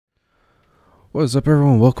What's up,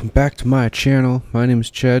 everyone? Welcome back to my channel. My name is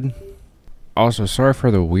Ched. Also, sorry for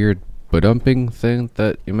the weird bumping thing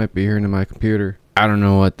that you might be hearing in my computer. I don't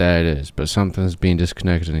know what that is, but something's being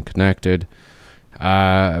disconnected and connected.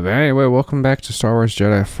 But anyway, welcome back to Star Wars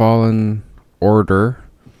Jedi Fallen Order.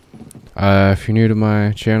 If you're new to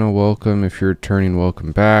my channel, welcome. If you're returning,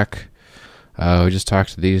 welcome back. We just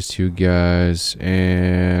talked to these two guys,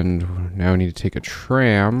 and now we need to take a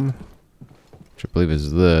tram, which I believe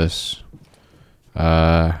is this.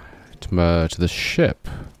 To the ship.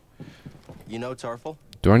 You know Tarful?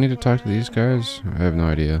 Do I need to talk to these guys? I have no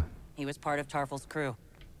idea. He was part of Tarful's crew,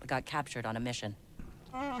 but got captured on a mission.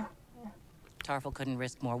 Tarful couldn't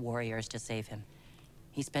risk more warriors to save him.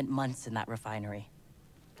 He spent months in that refinery.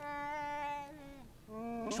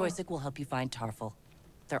 Choyyssyk will help you find Tarful.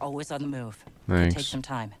 They're always on the move. Thanks. Take some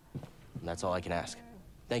time. That's all I can ask.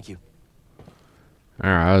 Thank you.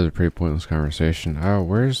 Alright, that was a pretty pointless conversation. Oh,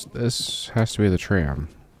 where's this? Has to be the tram.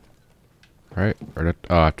 Right? Or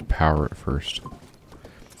I have to power it first.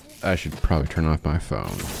 I should probably turn off my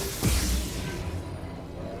phone.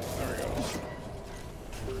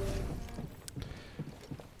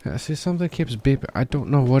 Yeah, see, something keeps beeping. I don't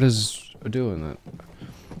know what is doing that.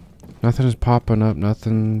 Nothing is popping up,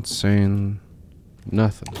 nothing saying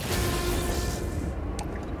nothing.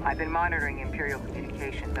 I've been monitoring Imperial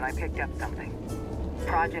communications and I picked up something.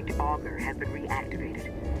 Project Augur has been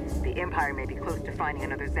reactivated. The Empire may be close to finding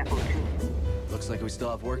another Zeffo tomb. Looks like we still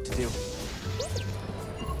have work to do.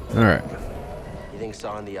 Alright. You think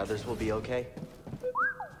Saw and the others will be okay?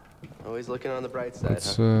 Always looking on the bright side,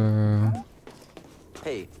 Let's, huh?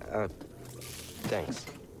 Hey, thanks.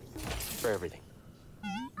 For everything.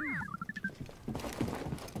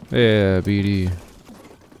 Yeah, BD.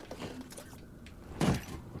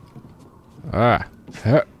 Ah.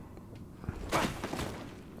 Huh.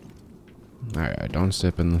 Alright, don't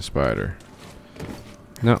step in the spider.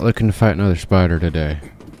 Not looking to fight another spider today.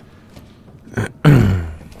 I'll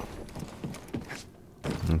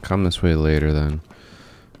come this way later then.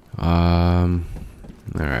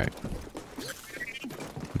 Alright.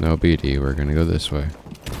 No BD, we're gonna go this way.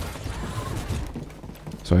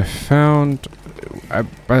 So I found...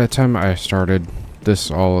 by the time I started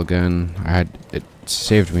this all again, it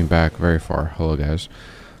saved me back very far. Hello, guys.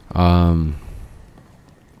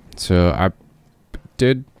 So I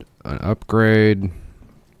did an upgrade.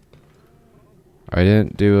 I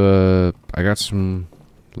didn't do I got some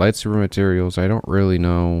lightsaber materials. I don't really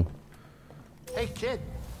know. Hey kid,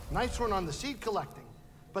 nice one on the seed collecting,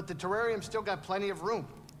 but the terrarium still got plenty of room.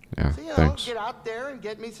 Yeah, So, thanks. get out there and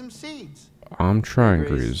get me some seeds. I'm trying,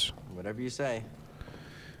 Grease. Whatever you say.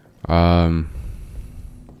 I don't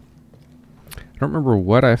remember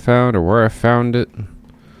what I found or where I found it.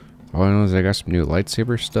 All I know is I got some new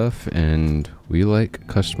lightsaber stuff, and we like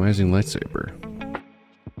customizing lightsaber.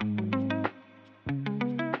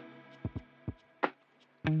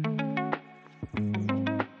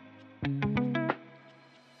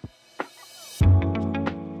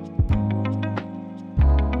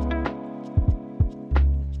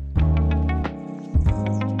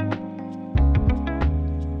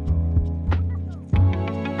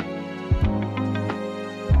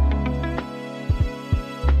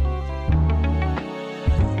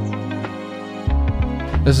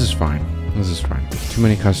 This is fine. This is fine. Too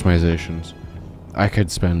many customizations. I could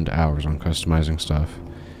spend hours on customizing stuff.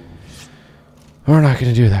 We're not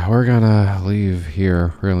gonna do that. We're gonna leave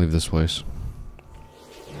here. We're gonna leave this place.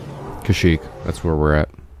 Kashyyyk. That's where we're at.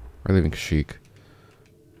 We're leaving Kashyyyk.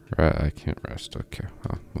 Right, I can't rest. Okay.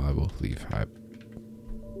 Oh, well, I will leave.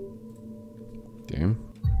 Damn.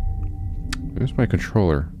 Where's my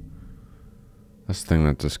controller? That's the thing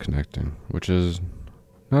that's disconnecting, which is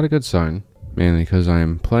not a good sign. Mainly because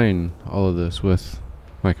I'm playing all of this with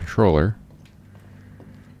my controller.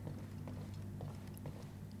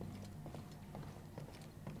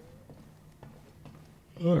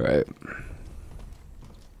 Alright.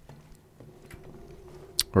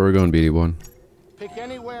 Where are we going, BD1? Pick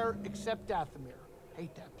anywhere except Dathomir.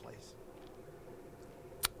 Hate that place.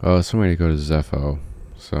 Oh, somebody to go to Zeffo.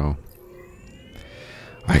 So,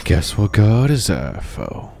 I guess we'll go to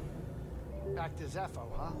Zeffo. Back to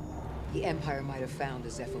Zeffo, huh? The Empire might have found a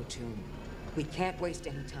Zeffo tomb. We can't waste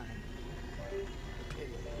any time.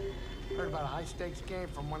 Pity. Heard about a high-stakes game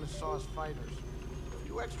from one of Saw's fighters. A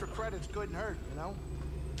few extra credits couldn't hurt, you know?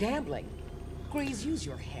 Gambling. Grease, use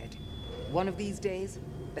your head. One of these days,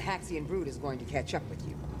 the Haxian brood is going to catch up with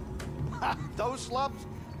you. Those slubs?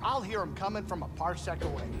 I'll hear them coming from a parsec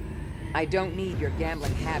away. I don't need your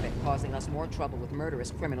gambling habit causing us more trouble with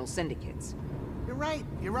murderous criminal syndicates. You're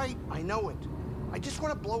right, I know it. I just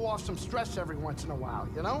want to blow off some stress every once in a while,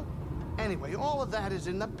 you know? Anyway, all of that is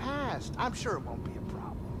in the past. I'm sure it won't be a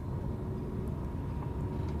problem.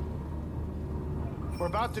 We're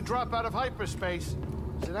about to drop out of hyperspace.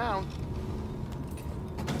 Sit down.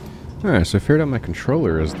 Alright, so I figured out my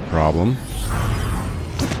controller is the problem.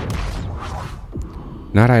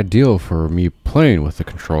 Not ideal for me playing with the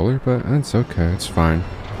controller, but that's okay, it's fine.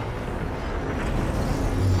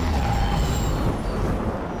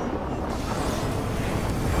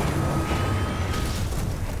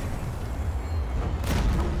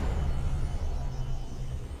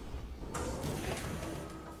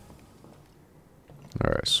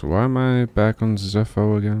 Alright, so why am I back on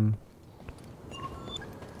Zepho again?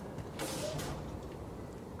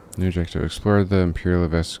 New objective. Explore the Imperial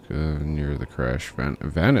Vesca near the crash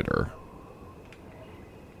Vanator.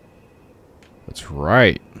 That's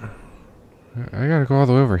right. I gotta go all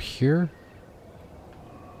the way over here?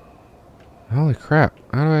 Holy crap.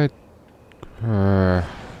 How do I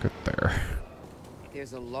get there?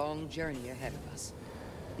 There's a long journey ahead of us.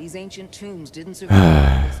 These ancient tombs didn't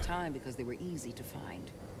survive this time because they were easy to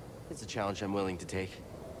find. It's a challenge I'm willing to take.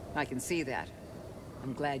 I can see that.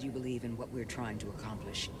 I'm glad you believe in what we're trying to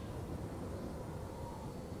accomplish.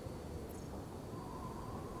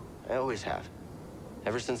 I always have.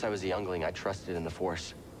 Ever since I was a youngling, I trusted in the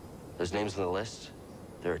Force. Those names on the list,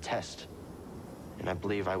 they're a test. And I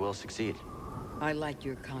believe I will succeed. I like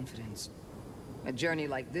your confidence. A journey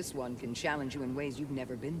like this one can challenge you in ways you've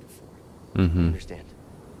never been before. I understand.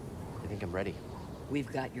 I think I'm ready.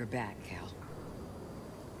 We've got your back, Cal.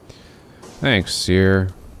 Thanks, Seer.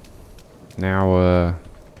 Now,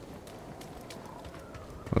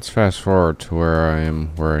 let's fast forward to where I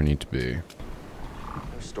am, where I need to be. No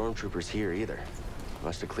stormtroopers here either.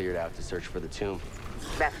 Must have cleared out to search for the tomb.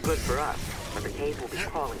 That's good for us, but the cave will be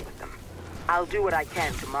crawling with them. I'll do what I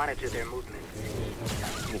can to monitor their movements.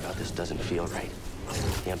 Something about this doesn't feel right.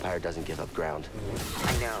 The Empire doesn't give up ground.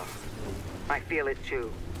 I know. I feel it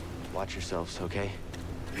too. Watch yourselves, okay?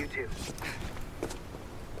 You too.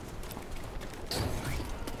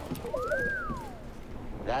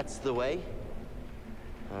 That's the way?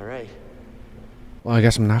 All right. Well, I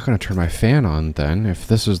guess I'm not going to turn my fan on then, if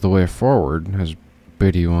this is the way forward, as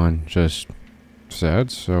Biddy1 just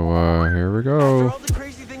said. So, here we go. After all the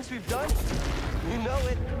crazy things we've done, you know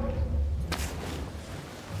it.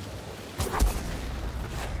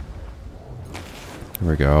 Here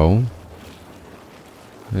we go.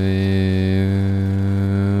 And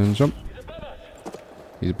jump.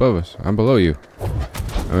 He's above us. I'm below you.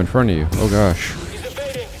 I'm in front of you. Oh gosh.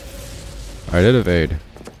 I did evade.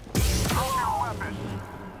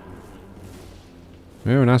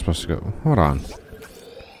 Maybe we're not supposed to go. Hold on.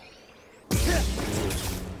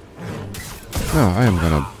 No, I am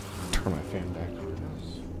gonna turn my fan back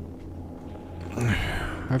on.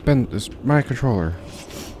 I've been. This my controller.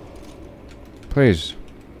 Please.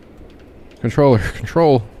 Controller,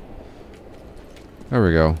 control. There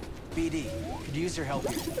we go. BD, could use your help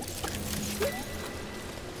here.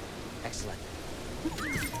 Excellent.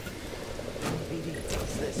 BD,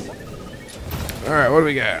 what's this? Alright, what do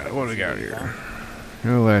we got? What do we got here?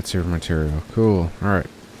 Oh, that's your material. Cool. Alright.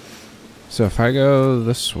 So if I go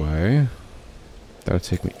this way, that'll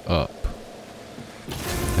take me up.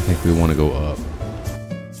 I think we want to go up.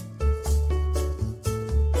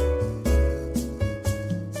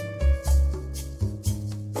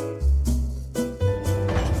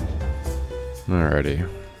 Alrighty.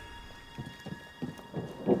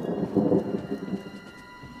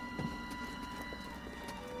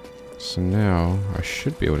 So now I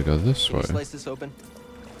should be able to go this way. Can you slice this open?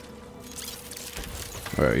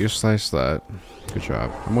 Alright, you slice that. Good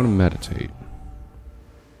job. I'm gonna meditate.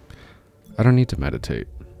 I don't need to meditate.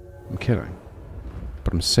 I'm kidding.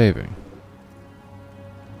 But I'm saving.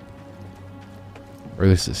 Or at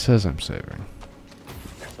least it says I'm saving.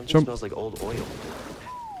 Something Jump. smells like old oil.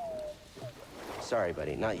 Sorry,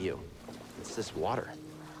 buddy, not you. It's this water.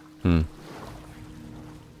 Hmm.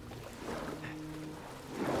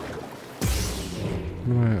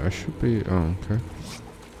 I should be... Oh, okay.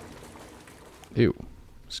 Ew.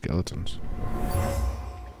 Skeletons.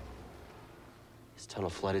 This tunnel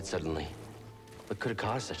flooded suddenly. What could have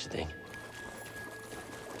caused such a thing?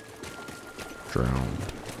 Drowned.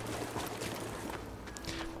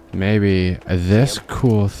 Maybe this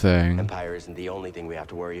cool thing... Empire isn't the only thing we have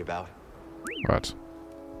to worry about. What?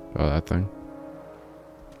 Oh, that thing?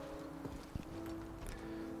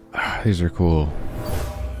 Ah, these are cool.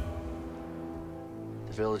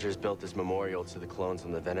 The villagers built this memorial to the clones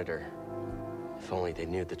on the Venator. If only they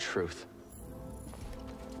knew the truth.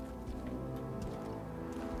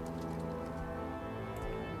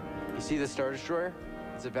 You see the Star Destroyer?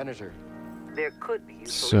 It's a Venator. There could be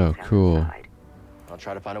useful So intel cool. inside. I'll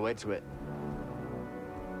try to find a way to it.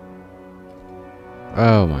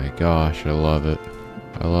 Oh my gosh, I love it.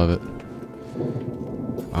 I love it.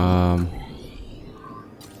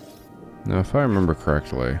 Now if I remember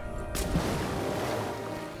correctly,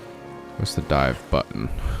 what's the dive button?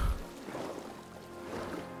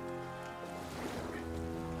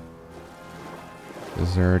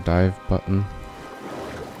 Is there a dive button?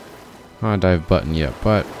 Not a dive button yet,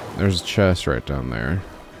 but there's a chest right down there.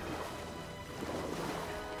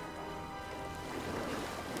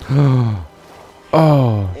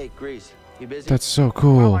 Oh, Hey, Grease, you busy? that's so Well,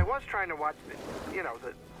 cool. I was trying to watch the, you know,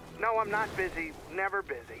 the... No, I'm not busy. Never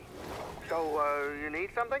busy. So, you need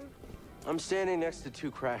something? I'm standing next to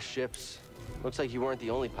 2 crashed ships. Looks like you weren't the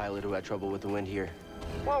only pilot who had trouble with the wind here.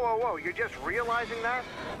 Whoa, whoa, whoa. You're just realizing that?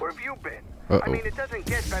 Where have you been? Uh-oh. I mean, it doesn't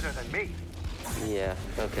get better than me. Yeah,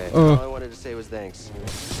 okay. All I wanted to say was thanks.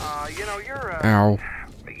 You know, you're, Ow.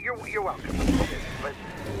 You're welcome. But,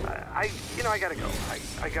 you know, I gotta go.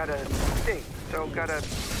 I gotta sting. So, gotta...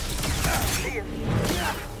 see ya.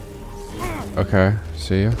 Okay,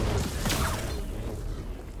 see ya.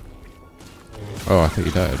 Oh, I think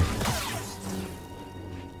he died.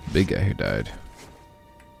 Big guy who died.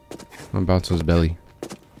 I'm gonna bounce his belly.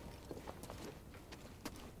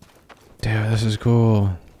 Damn, this is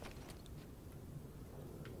cool.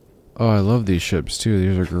 Oh, I love these ships too.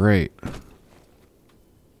 These are great.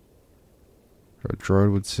 A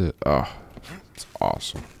droid would sit. Oh, it's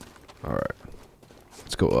awesome. Alright.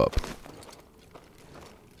 Let's go up.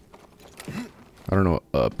 I don't know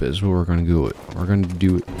what up is, but we're gonna do it. We're gonna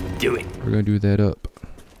do it. Do it. We're gonna do that up.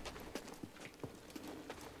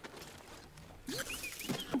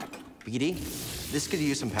 BD, this could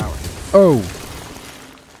use some power. Oh!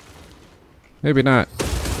 Maybe not.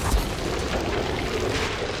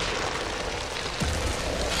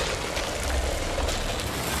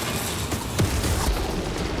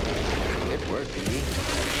 Good work, BD.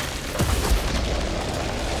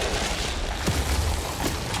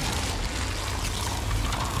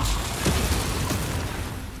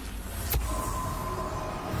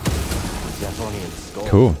 Zephonian skull.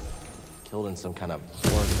 Cool. Killed in some kind of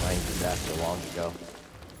horrifying disaster long ago.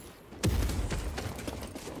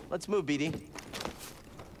 Let's move, BD.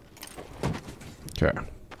 Okay.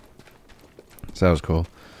 So that was cool.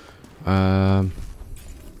 Do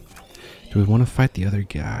we want to fight the other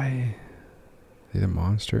guy? The other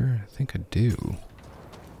monster? I think I do.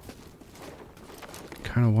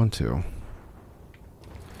 Kind of want to.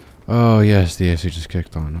 Oh yes, the AC just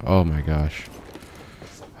kicked on. Oh my gosh.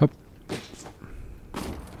 Hup. I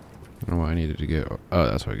don't know why I needed to go. Oh,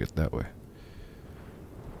 that's why I get that way.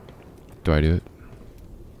 Do I do it?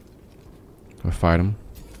 Do I fight him?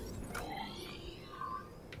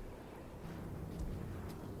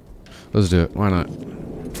 Let's do it. Why not?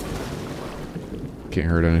 Can't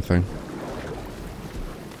hurt anything.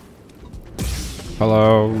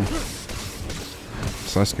 Hello.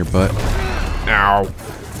 Slicing your butt. Ow.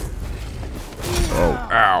 Oh,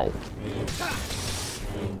 ow.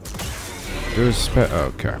 Do a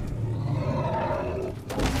okay.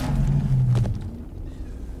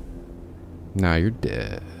 Now you're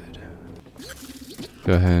dead.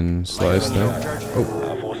 Go ahead and slice that. Oh.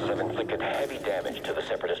 Our forces have inflicted heavy damage to the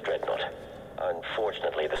Separatist dreadnought.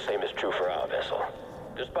 Unfortunately, the same is true for our vessel.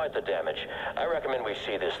 Despite the damage, I recommend we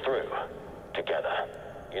see this through. Together.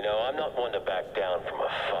 You know, I'm not one to back down from a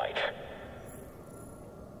fight.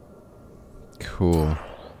 Cool.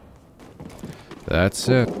 That's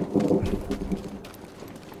it.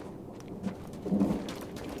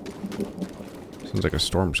 Sounds like a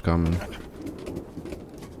storm's coming.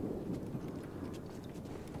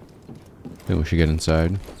 I think we should get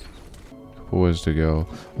inside. Couple ways to go.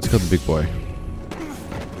 Let's go to the big boy.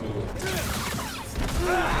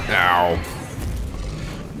 Ow.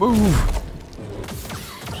 Move.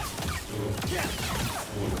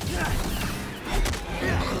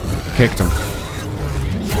 Kicked him.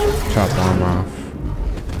 Chopped the arm off.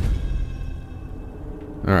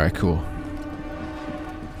 Alright, cool.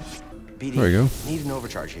 BD, There we go. need an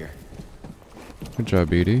overcharge here. Good job,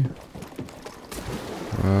 BD.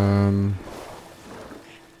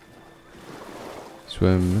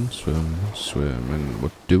 Swim and swim, swim, and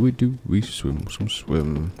what do? We swim,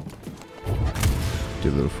 swim. Do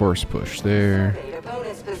a little force push there.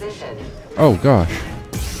 Opponent's position. Oh gosh.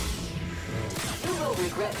 You will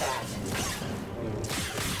regret that.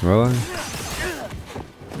 Well,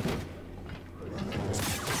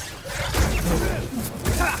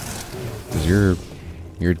 cause you're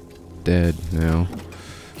dead now.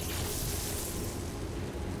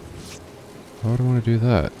 Why would I want to do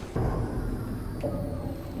that?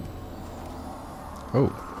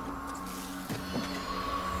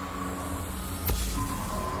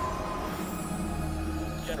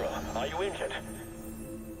 you injured?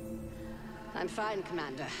 I'm fine,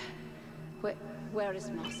 Commander. Where is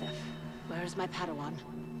Mosef? Where is my Padawan?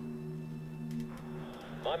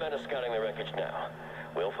 My men are scanning the wreckage now.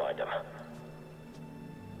 We'll find him.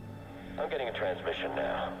 I'm getting a transmission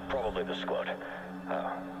now. Probably the squad.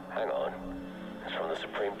 Oh, hang on. It's from the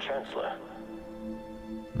Supreme Chancellor.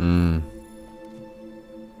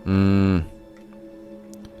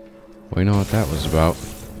 We know what that was about.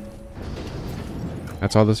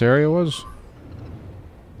 That's all this area was?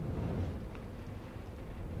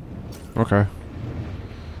 Okay.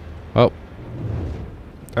 Oh.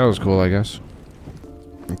 That was cool, I guess.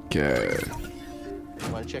 Okay.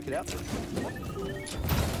 Want to check it out?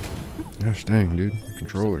 Gosh dang, dude.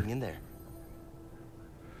 Controller. Something in there.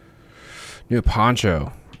 New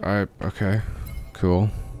poncho. Okay. Cool.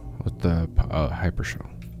 With the hyper shell.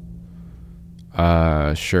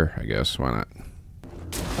 Sure, I guess. Why not?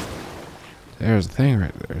 There's the thing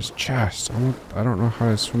right there. There's a chest. I don't know how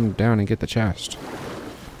to swim down and get the chest.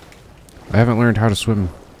 I haven't learned how to swim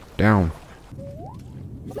down.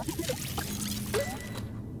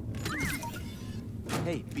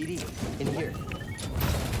 Hey, BD, in here.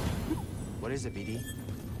 What is it, BD?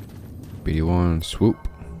 BD1 swoop.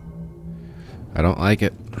 I don't like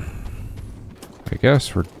it. I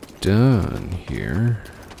guess we're done here.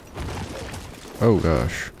 Oh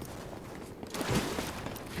gosh.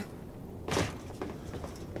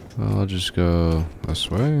 I'll just go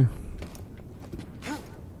this way.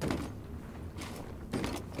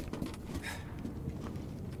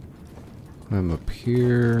 I'm up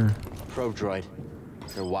here. Probe droid.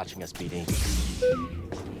 They're watching us, BD.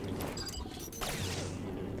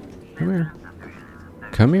 Come here.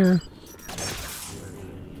 Come here.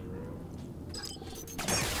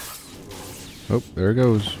 Oh, there it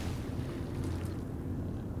goes.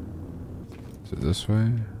 Is it this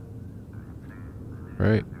way?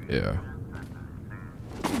 Right? Yeah.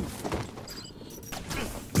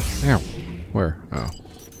 Ow. Where? Oh.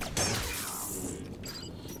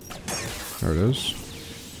 There it is.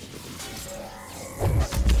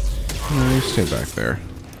 No, you stay back there.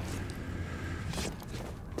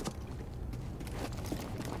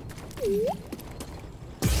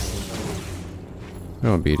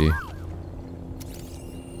 Oh, BD.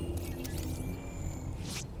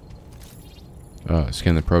 Oh,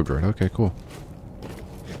 scan the probe droid. Okay, cool.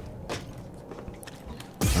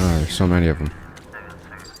 Oh, there's so many of them.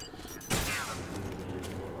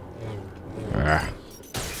 Ah.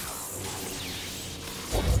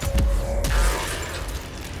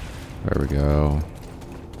 There we go.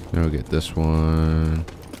 Now we'll get this one.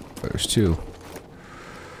 There's two.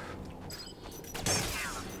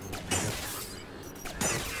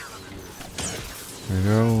 There we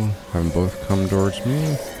go. Have them both come towards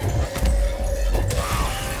me.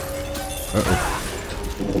 Uh-oh.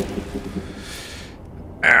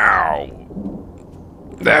 Ow!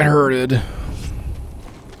 That hurted.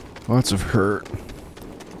 Lots of hurt.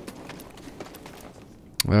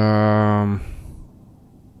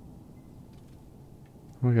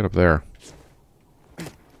 What do we get up there?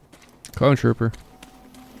 Clone trooper.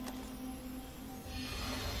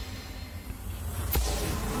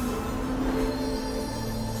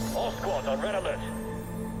 All squads on red alert.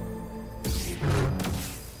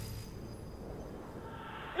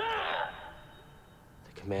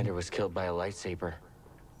 The commander was killed by a lightsaber.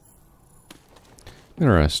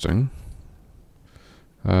 Interesting.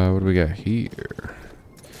 What do we got here?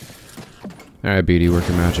 Alright, BD,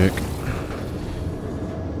 working magic.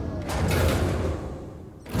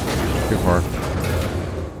 Too far.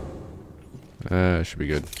 Should be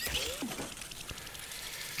good.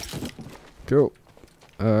 Cool.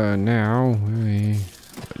 Now we...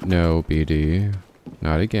 No, BD.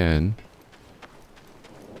 Not again.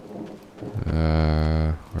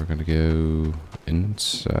 We're gonna go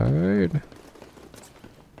inside.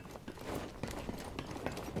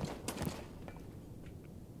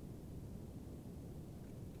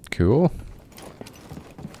 Cool.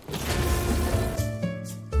 I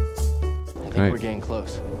think we're getting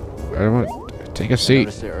close. I don't want... Take a I seat.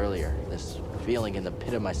 noticed it earlier. This feeling in the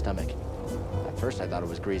pit of my stomach. At first I thought it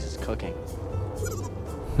was Grease's cooking.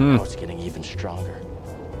 Now it's getting even stronger.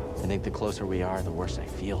 I think the closer we are, the worse I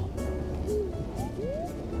feel.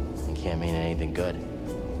 It can't mean anything good.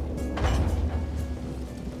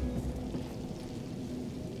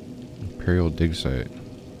 Imperial dig site.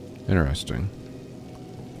 Interesting.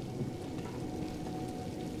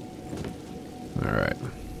 Alright.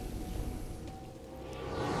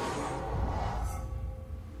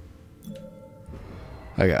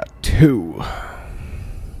 I got 2.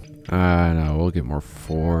 No, we'll get more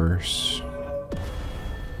force.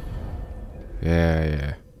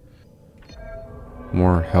 Yeah.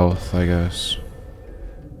 More health, I guess.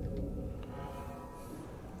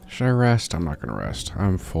 Should I rest? I'm not gonna rest.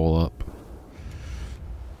 I'm full up.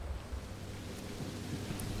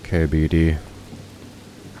 Okay, BD.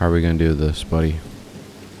 How are we gonna do this, buddy?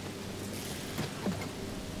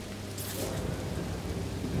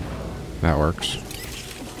 That works.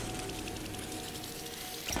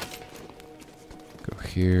 Go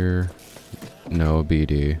here. No,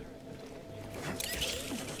 BD.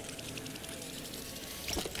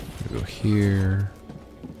 Go here.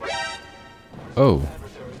 Oh.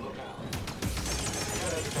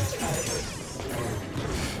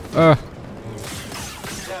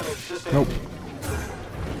 Nope.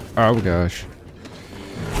 Oh gosh.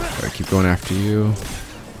 Gotta keep going after you.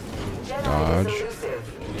 Dodge.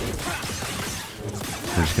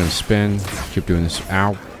 We're just gonna spin. Keep doing this.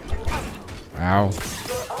 Ow. Ow.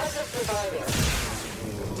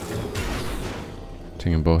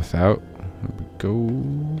 Taking them both out. There we go.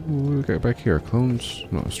 What do we got back here? Clones?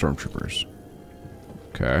 No, stormtroopers.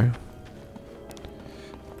 Okay.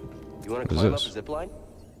 You want to What climb up is a this? zip line?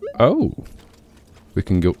 Oh. We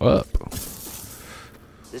can go up.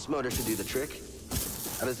 This motor should do the trick.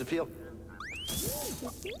 How does it feel?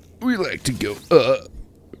 We like to go up.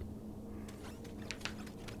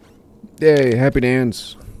 Yay, happy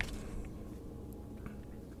dance.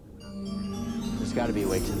 There's got to be a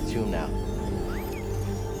way to the tomb now.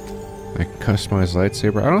 I can customize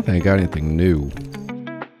lightsaber. I don't think I got anything new.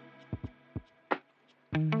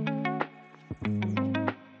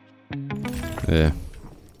 Yeah.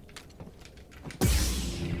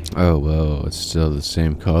 Oh, well, it's still the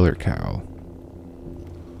same color cowl.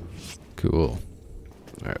 Cool.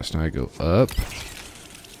 Alright, so now I go up.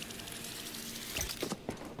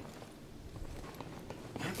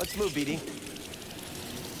 Let's move, BD.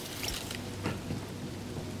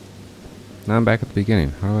 Now I'm back at the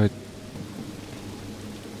beginning. How do I...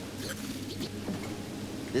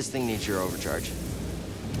 This thing needs your overcharge.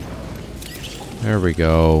 There we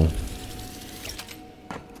go.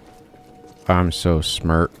 I'm so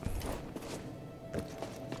smart.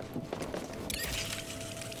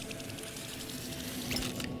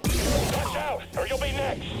 Watch out, or you'll be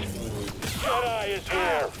next. Jedi is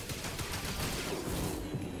here.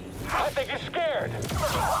 I think he's scared.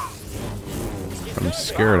 If I'm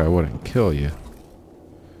scared I wouldn't kill you.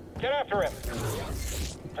 Get after him.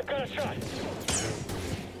 I've got a shot.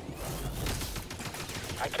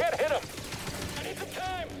 I can't hit him. I need some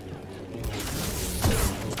time.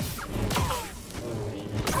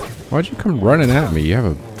 Why'd you come running at me? You have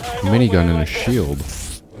a minigun and a shield.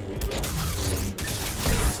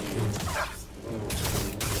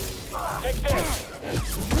 Take this.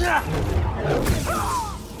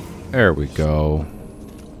 There we go.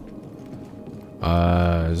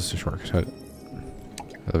 Is this a shortcut?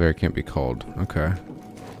 Elevator can't be called. Okay.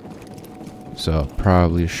 So,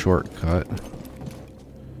 probably a shortcut.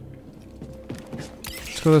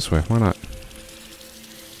 Let's go this way. Why not?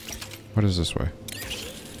 What is this way?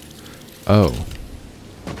 Oh.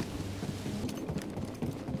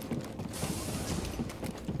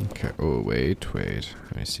 Okay. Oh, wait.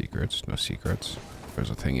 Any secrets? No secrets. There's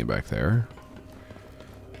a thingy back there.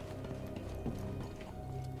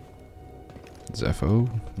 Zepho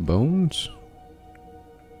bones?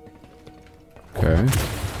 Okay.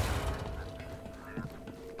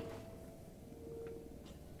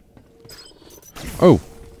 Oh!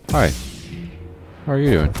 Hi. How are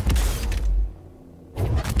you doing?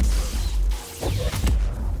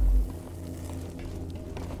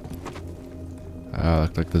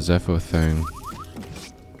 Look like the Zepho thing.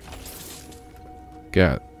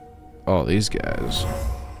 Got all these guys.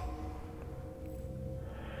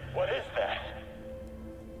 What is that?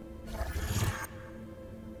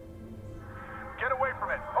 Get away from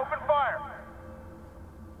it. Open fire.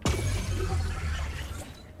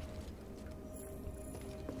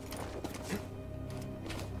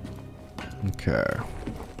 Okay.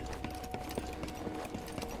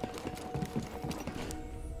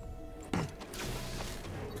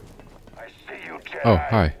 I see you, Jedi. Oh,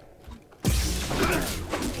 hi.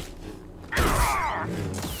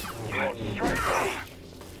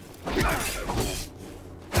 You won't strike me.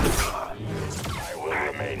 I will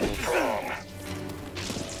remain strong.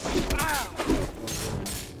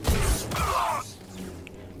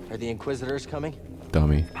 Are the Inquisitors coming?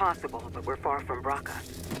 Dummy. Possible, but we're far from Braca.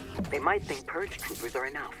 They might think purge troopers are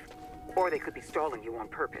enough. Or they could be stalling you on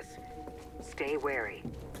purpose. Stay wary.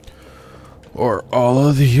 Or all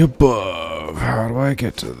of the above. How do I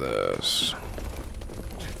get to this?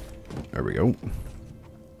 There we go.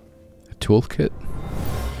 A toolkit?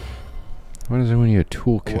 Why does anyone need a The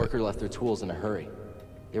toolkit? worker left their tools in a hurry.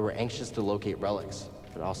 They were anxious to locate relics,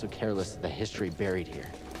 but also careless of the history buried here.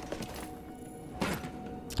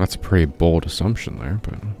 That's a pretty bold assumption there,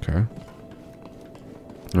 but okay.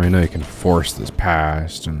 I mean, I know you can force this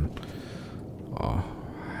past and... Oh,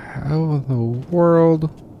 how in the world?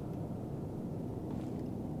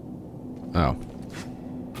 Oh.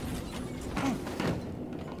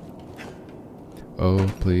 Oh,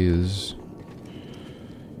 please.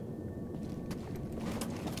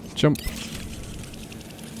 Jump.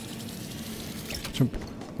 Jump.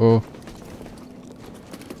 Oh.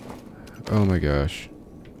 Oh my gosh.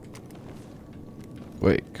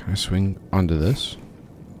 Wait, can I swing onto this?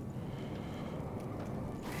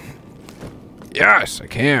 Yes, I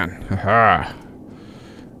can. Haha.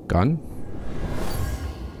 Gun?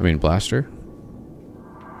 I mean, blaster?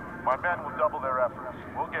 My men will double their efforts.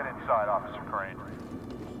 We'll get inside, Officer Crane.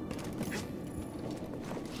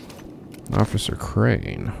 Officer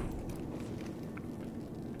Crane.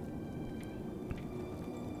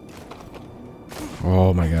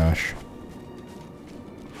 Oh my gosh.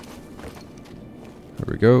 Here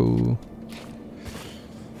we go.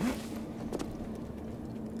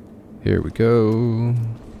 Here we go.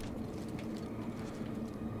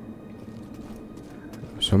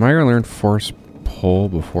 So am I gonna learn force pull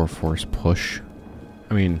before force push?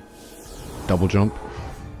 I mean, double jump.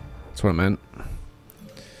 That's what I meant.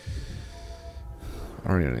 I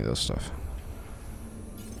don't need any of this stuff.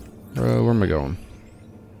 Where am I going?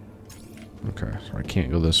 Okay, so I can't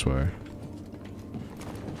go this way.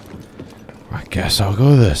 I guess I'll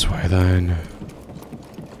go this way then.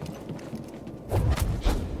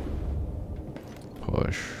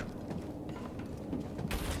 Push.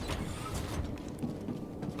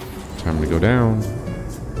 Time to go down.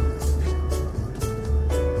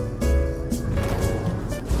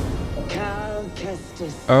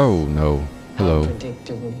 Oh no. Hello.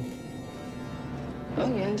 Predictable.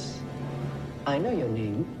 Oh yes. I know your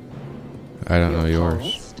name. I don't know Your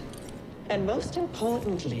yours. past, and most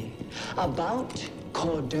importantly, about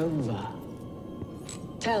Cordova.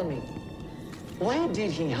 Tell me, where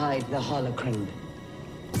did he hide the holocron?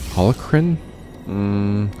 Holocron?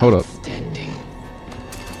 Hold up. Outstanding.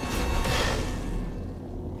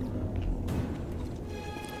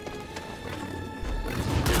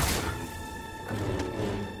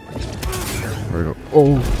 Where we go?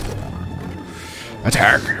 Oh!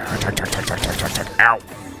 Attack! Attack, attack, attack, attack, attack, attack. Ow!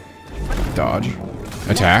 Dodge.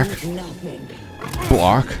 Attack. Nothing.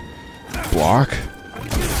 Block. Block.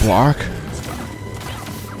 Block.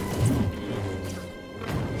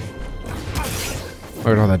 Look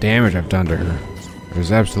at all the damage I've done to her.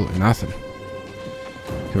 There's absolutely nothing.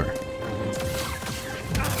 Come here.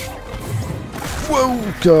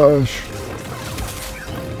 Whoa, gosh.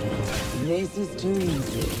 This is too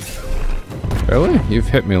easy. Really? You've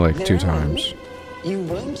hit me like 2 No, times. You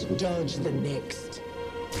won't dodge the next.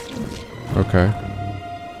 Okay.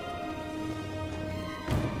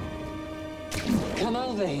 Come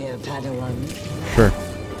over here, Padawan. Sure.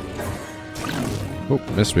 Oh,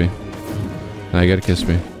 missed me. Now you gotta kiss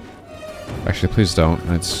me. Actually, please don't.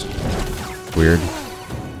 That's weird.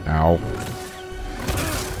 Ow.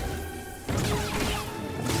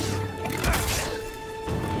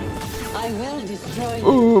 I will destroy you.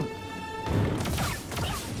 Oh.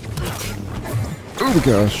 Oh my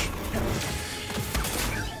gosh.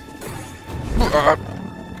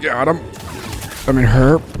 Got him. I mean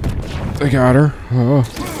her. I got her. Oh.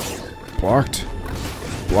 Blocked.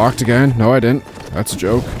 Blocked again. No, I didn't. That's a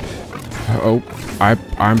joke. Oh,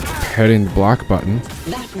 I'm hitting the block button.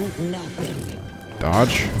 That was nothing.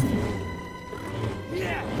 Dodge.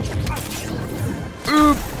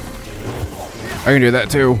 Oop. I can do that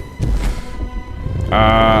too.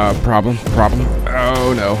 Problem.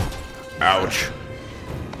 Oh no. Ouch.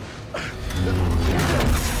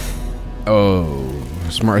 Oh,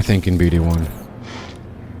 smart thinking, BD1.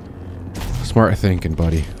 Smart thinking,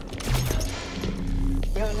 buddy.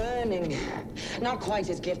 You're learning. Not quite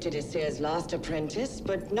as gifted as Sear's last apprentice,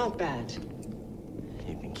 but not bad.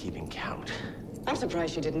 You've been keeping count. I'm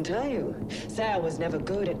surprised she didn't tell you. Sear was never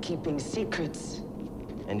good at keeping secrets.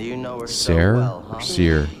 And do you know her so Sear well, huh? or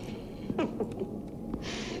Sear?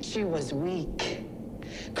 She was weak.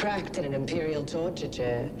 Cracked in an Imperial torture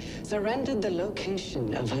chair. Surrendered the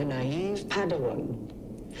location of her naive Padawan.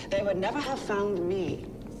 They would never have found me.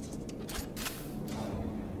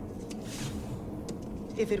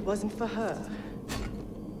 If it wasn't for her,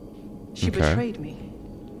 she Okay. betrayed me.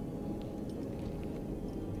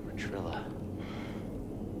 You were Trilla.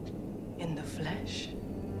 In the flesh.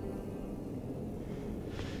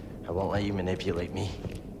 I won't let you manipulate me.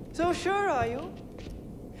 So sure are you?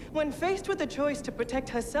 When faced with a choice to protect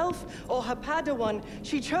herself or her Padawan,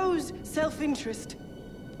 she chose self-interest.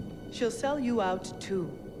 She'll sell you out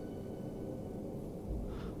too.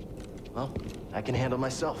 Well, I can handle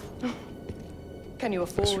myself. Can you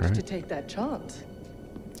afford to take that chance?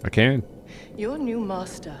 I can. Your new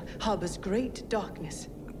master harbors great darkness.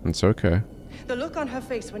 It's okay. The look on her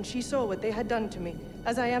face when she saw what they had done to me,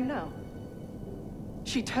 as I am now.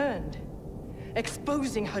 She turned,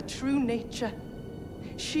 exposing her true nature.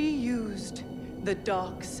 She used the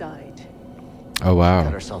dark side. Oh, wow. She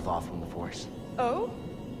cut herself off from the Force. Oh?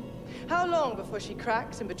 How long before she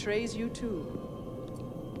cracks and betrays you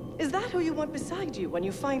too? Is that who you want beside you when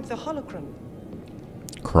you find the holocron?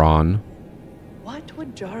 Kron. What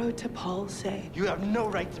would Jaro Tapal say? You have no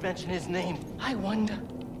right to mention his name. I wonder,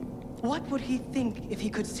 what would he think if he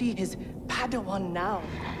could see his Padawan now,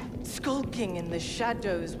 skulking in the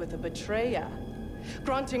shadows with a betrayer,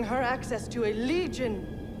 granting her access to a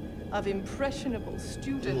legion of impressionable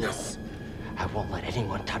students? No, I won't let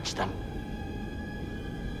anyone touch them.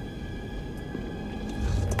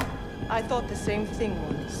 I thought the same thing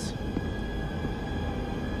once.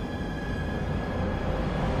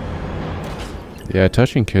 Yeah,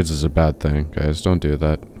 touching kids is a bad thing, guys. Don't do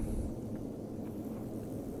that.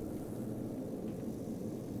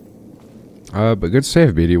 But good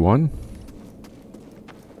save, BD1.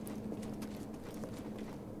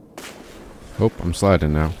 Oh, I'm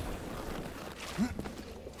sliding now.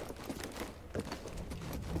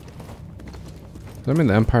 Does that mean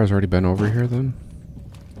the Empire's already been over here, then?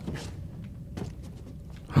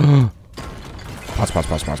 Pots, pots,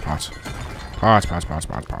 pots, pots, pots. Pots, pots, pots,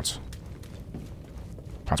 pots, pots.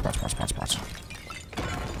 Pots, pots, pots, pots, pots.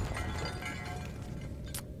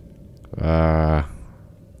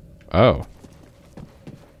 Oh.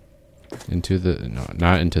 Into the... No,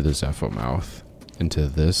 not into the Zepho mouth. Into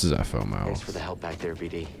this Zepho mouth. Thanks for the help back there,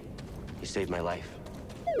 BD. You saved my life.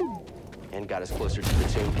 And got us closer to the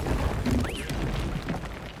tomb.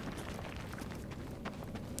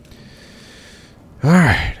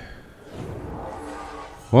 Alright.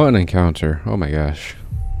 What an encounter. Oh my gosh.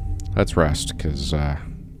 Let's rest, because,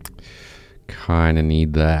 kinda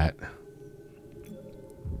need that.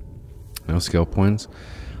 No skill points.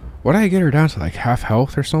 What did I get her down to, like, half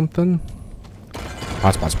health or something?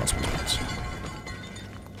 Pots, pots, pots, pots, pots.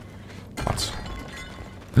 Pots.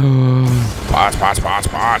 Pots, pots, pots,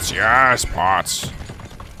 pots. Yes, pots.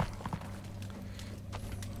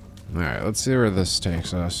 Alright, let's see where this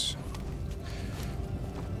takes us.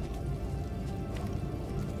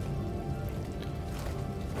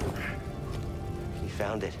 You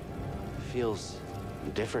found it. Feels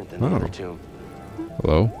different than the other tomb.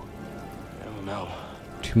 Hello? I don't know.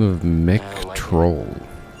 Tomb of Mick Troll.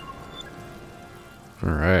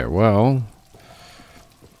 Alright, well.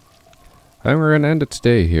 I think we're gonna end it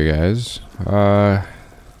today here, guys.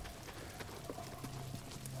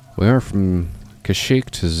 We went from Kashyyyk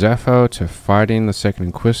to Zepho to fighting the second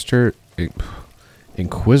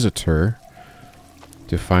Inquisitor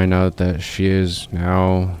to find out that she is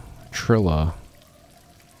now Trilla,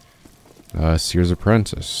 Seer's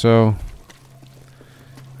apprentice. So,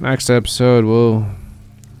 next episode we'll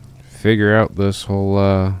figure out this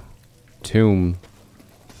whole tomb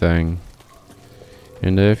thing.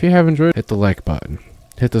 And if you have enjoyed, hit the like button,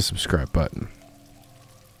 hit the subscribe button,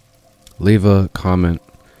 leave a comment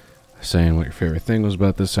saying what your favorite thing was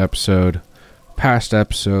about this episode, past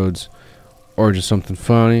episodes, or just something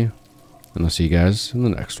funny. And I'll see you guys in the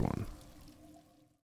next one.